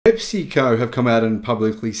PepsiCo have come out and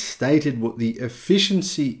publicly stated what the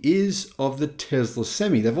efficiency is of the Tesla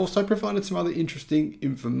Semi. They've also provided some other interesting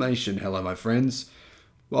information. Hello, my friends.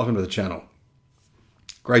 Welcome to the channel.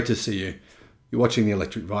 Great to see you. You're watching the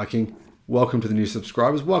Electric Viking. Welcome to the new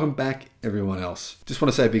subscribers. Welcome back, everyone else. Just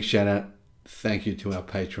want to say a big shout out. Thank you to our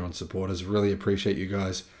Patreon supporters. Really appreciate you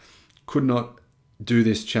guys. Could not do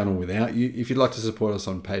this channel without you. If you'd like to support us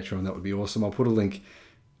on Patreon, that would be awesome. I'll put a link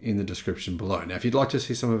in the description below. Now, if you'd like to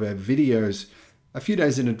see some of our videos a few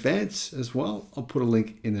days in advance as well, I'll put a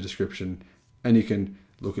link in the description and you can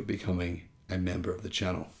look at becoming a member of the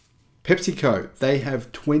channel. PepsiCo, they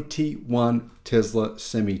have 21 Tesla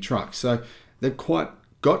Semi trucks. So they've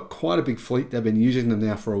got quite a big fleet. They've been using them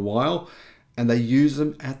now for a while, and they use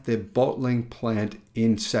them at their bottling plant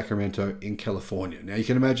in Sacramento in California. Now you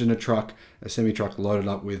can imagine a semi truck loaded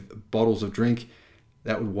up with bottles of drink.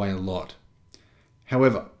 That would weigh a lot.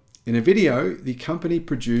 However, in a video, the company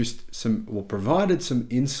provided some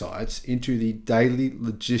insights into the daily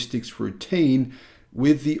logistics routine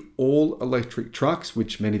with the all-electric trucks,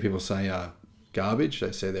 which many people say are garbage.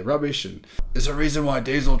 They say they're rubbish, and there's a reason why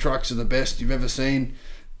diesel trucks are the best you've ever seen.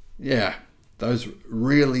 Yeah, those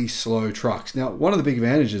really slow trucks. Now, one of the big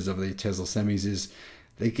advantages of the Tesla Semis is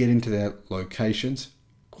they get into their locations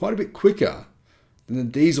quite a bit quicker than the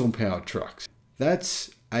diesel-powered trucks.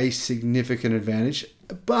 That's a significant advantage,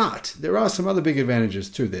 but there are some other big advantages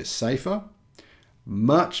too. They're safer,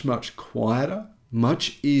 much quieter,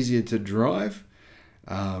 much easier to drive.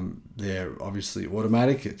 They're obviously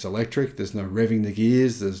automatic, it's electric, there's no revving the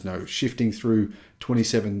gears, there's no shifting through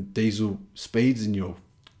 27 diesel speeds in your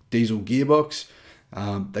diesel gearbox.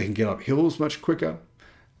 They can get up hills much quicker.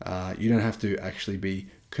 You don't have to actually be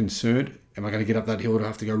concerned, am I going to get up that hill? Do I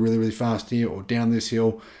have to go really fast here or down this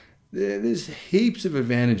hill? There's heaps of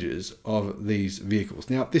advantages of these vehicles.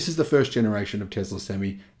 Now, this is the first generation of Tesla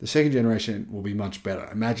Semi. The second generation will be much better.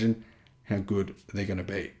 Imagine how good they're going to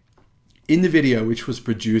be. In the video, which was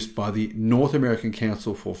produced by the North American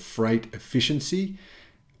Council for Freight Efficiency,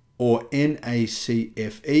 or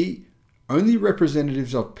NACFE, only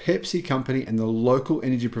representatives of Pepsi Company and the local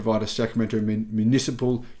energy provider Sacramento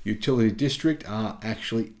Municipal Utility District are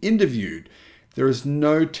actually interviewed. There is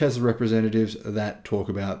no Tesla representatives that talk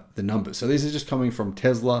about the numbers. So these are just coming from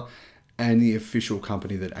Tesla and the official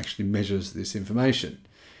company that actually measures this information.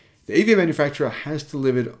 The EV manufacturer has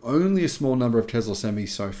delivered only a small number of Tesla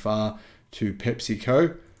Semis so far to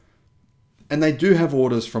PepsiCo, and they do have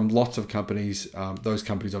orders from lots of companies. Those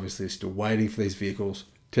companies obviously are still waiting for these vehicles.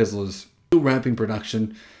 Tesla's still ramping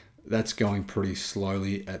production. That's going pretty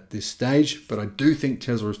slowly at this stage, but I do think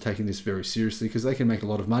Tesla is taking this very seriously because they can make a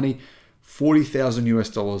lot of money.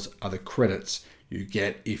 $40,000 are the credits you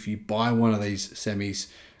get if you buy one of these semis.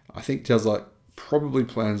 I think Tesla probably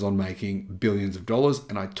plans on making billions of dollars,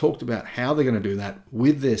 and I talked about how they're going to do that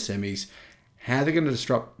with their semis, how they're going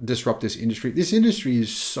to disrupt this industry. This industry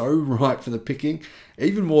is so ripe for the picking,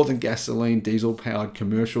 even more than gasoline, diesel-powered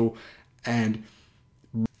commercial and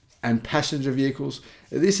passenger vehicles.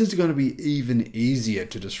 This is going to be even easier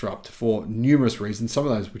to disrupt for numerous reasons, some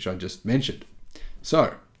of those which I just mentioned.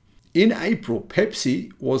 So, in April,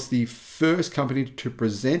 Pepsi was the first company to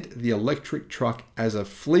present the electric truck as a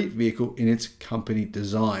fleet vehicle in its company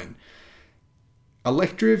design.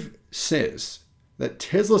 Electriv says that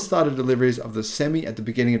Tesla started deliveries of the Semi at the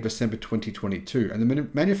beginning of December 2022, and the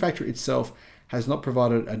manufacturer itself has not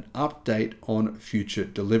provided an update on future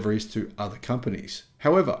deliveries to other companies.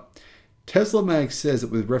 However, Tesla Mag says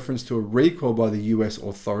that with reference to a recall by the US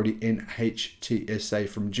authority NHTSA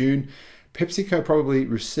from June, PepsiCo probably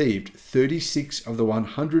received 36 of the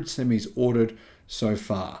 100 semis ordered so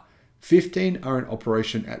far. 15 are in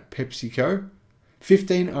operation at PepsiCo.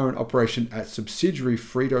 15 are in operation at subsidiary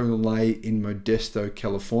Frito-Lay in Modesto,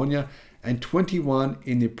 California, and 21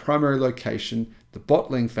 in the primary location, the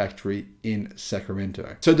bottling factory in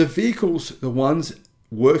Sacramento. So the vehicles, the ones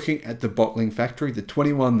working at the bottling factory, the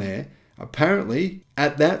 21 there, apparently,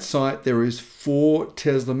 at that site, there is 4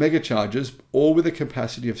 Tesla megachargers, all with a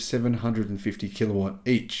capacity of 750 kilowatt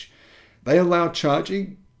each. They allow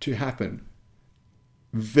charging to happen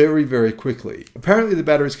very quickly. Apparently, the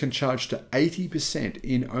batteries can charge to 80%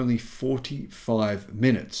 in only 45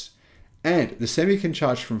 minutes. And the Semi can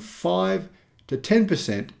charge from 5 to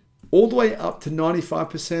 10%, all the way up to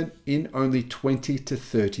 95% in only 20 to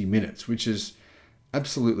 30 minutes, which is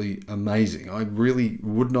absolutely amazing. I really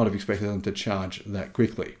would not have expected them to charge that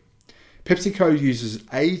quickly. PepsiCo uses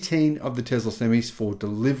 18 of the Tesla Semis for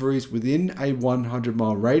deliveries within a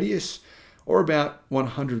 100-mile radius, or about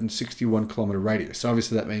 161-kilometer radius. So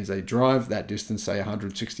obviously that means they drive that distance, say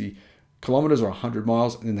 160 kilometers or 100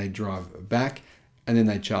 miles, and then they drive back. and then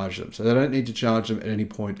they charge them. So they don't need to charge them at any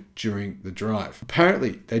point during the drive.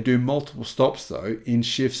 Apparently, they do multiple stops though in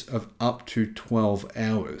shifts of up to 12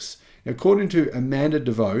 hours. Now, according to Amanda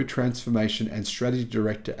DeVoe, Transformation and Strategy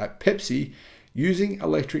Director at Pepsi, using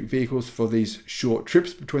electric vehicles for these short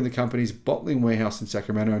trips between the company's bottling warehouse in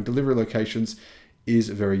Sacramento and delivery locations is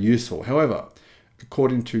very useful. However,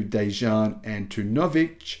 according to Dejan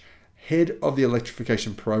Antunovic, head of the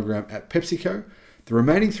electrification program at PepsiCo, the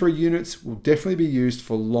remaining 3 units will definitely be used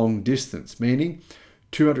for long distance, meaning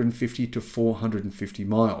 250 to 450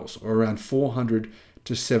 miles, or around 400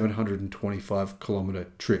 to 725 kilometer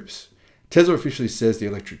trips. Tesla officially says the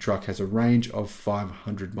electric truck has a range of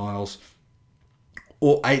 500 miles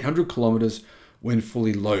or 800 kilometers when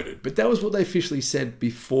fully loaded. But that was what they officially said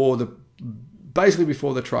basically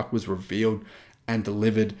before the truck was revealed and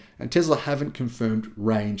delivered, and Tesla haven't confirmed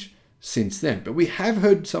range since then. But we have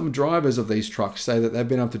heard some drivers of these trucks say that they've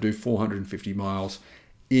been able to do 450 miles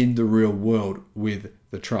in the real world with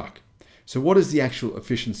the truck. So what is the actual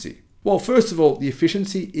efficiency? Well, first of all, the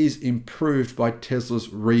efficiency is improved by Tesla's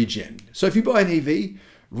regen. So if you buy an EV,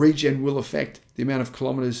 regen will affect the amount of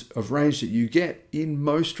kilometers of range that you get in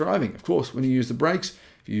most driving. Of course, when you use the brakes,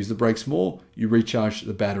 if you use the brakes more, you recharge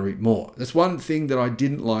the battery more. That's one thing that I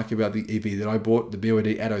didn't like about the EV that I bought, the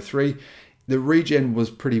BYD Atto 3. The regen was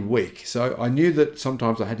pretty weak. So I knew that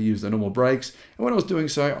sometimes I had to use the normal brakes. And when I was doing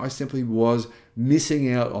so, I simply was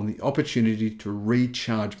missing out on the opportunity to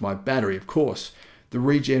recharge my battery. Of course, the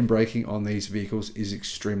regen braking on these vehicles is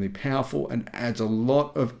extremely powerful and adds a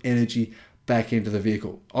lot of energy back into the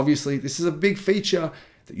vehicle. Obviously, this is a big feature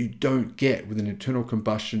that you don't get with an internal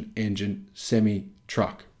combustion engine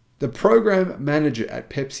semi-truck. The program manager at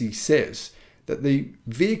Pepsi says that the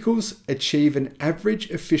vehicles achieve an average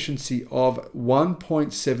efficiency of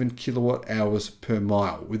 1.7 kilowatt hours per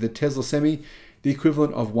mile, with the Tesla Semi the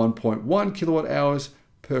equivalent of 1.1 kilowatt hours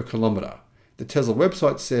per kilometer. The Tesla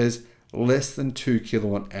website says less than 2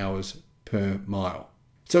 kilowatt hours per mile.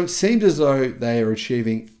 So it seems as though they are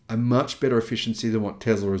achieving a much better efficiency than what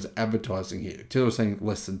Tesla is advertising here. Tesla is saying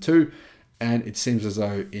less than 2, and it seems as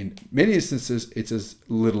though in many instances it's as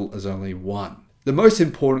little as only 1. The most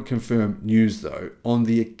important confirmed news though, on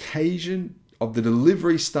the occasion of the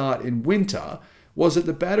delivery start in winter, was that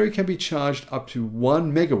the battery can be charged up to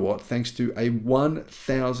 1 megawatt thanks to a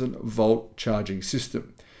 1000 volt charging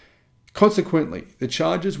system. Consequently, the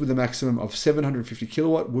chargers with a maximum of 750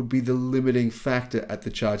 kilowatt would be the limiting factor at the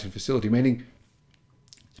charging facility, meaning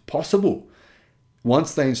it's possible.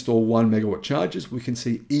 Once they install 1 megawatt chargers, we can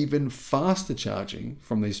see even faster charging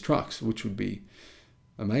from these trucks, which would be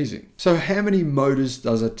amazing. So how many motors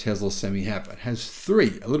does a Tesla Semi have? It has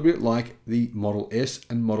 3, a little bit like the Model S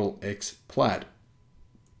and Model X Plaid.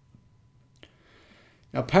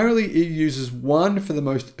 Now, apparently it uses one for the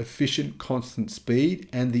most efficient constant speed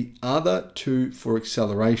and the other 2 for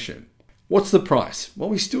acceleration. What's the price? Well,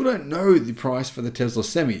 we still don't know the price for the Tesla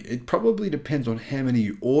Semi. It probably depends on how many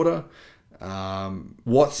you order,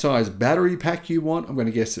 what size battery pack you want. I'm going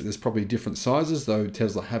to guess that there's probably different sizes, though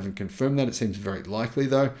Tesla haven't confirmed that. It seems very likely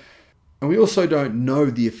though. And we also don't know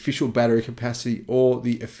the official battery capacity or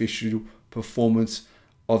the official performance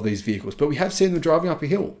of these vehicles, but we have seen them driving up a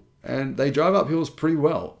hill. And they drive up hills pretty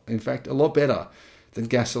well. In fact, a lot better than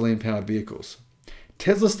gasoline-powered vehicles.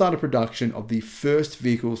 Tesla started production of the first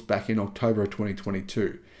vehicles back in October of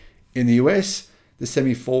 2022. In the US, the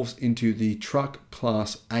Semi falls into the truck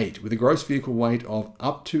class 8 with a gross vehicle weight of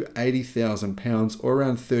up to 80,000 pounds or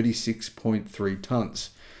around 36.3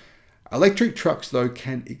 tons. Electric trucks, though,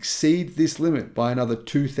 can exceed this limit by another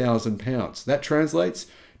 2,000 pounds. That translates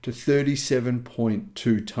to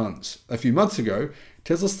 37.2 tons. A few months ago,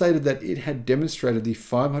 Tesla stated that it had demonstrated the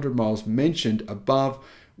 500 miles mentioned above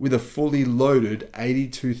with a fully loaded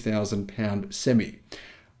 82,000 pound Semi.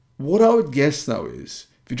 What I would guess though is,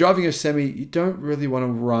 if you're driving a Semi, you don't really want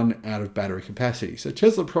to run out of battery capacity. So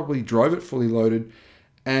Tesla probably drove it fully loaded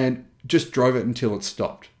and just drove it until it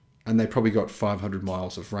stopped. And they probably got 500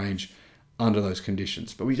 miles of range under those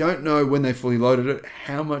conditions. But we don't know when they fully loaded it,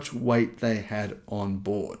 how much weight they had on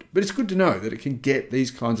board. But it's good to know that it can get these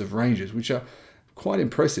kinds of ranges, which are quite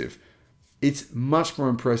impressive. It's much more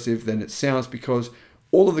impressive than it sounds because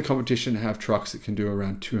all of the competition have trucks that can do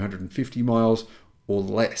around 250 miles or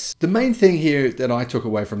less. The main thing here that I took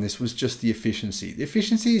away from this was just the efficiency. The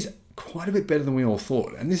efficiency is quite a bit better than we all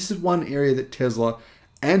thought. And this is one area that Tesla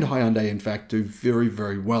and Hyundai, in fact, do very,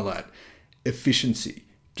 very well at. Efficiency,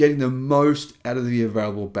 getting the most out of the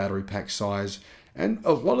available battery pack size. And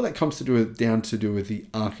a lot of that comes down to do with the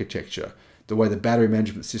architecture, the way the battery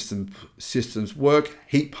management systems work,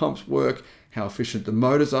 heat pumps work, how efficient the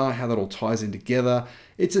motors are, how that all ties in together.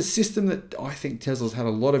 It's a system that I think Tesla's had a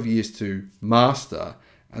lot of years to master,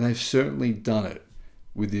 and they've certainly done it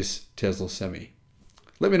with this Tesla Semi.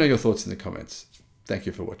 Let me know your thoughts in the comments. Thank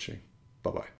you for watching. Bye-bye.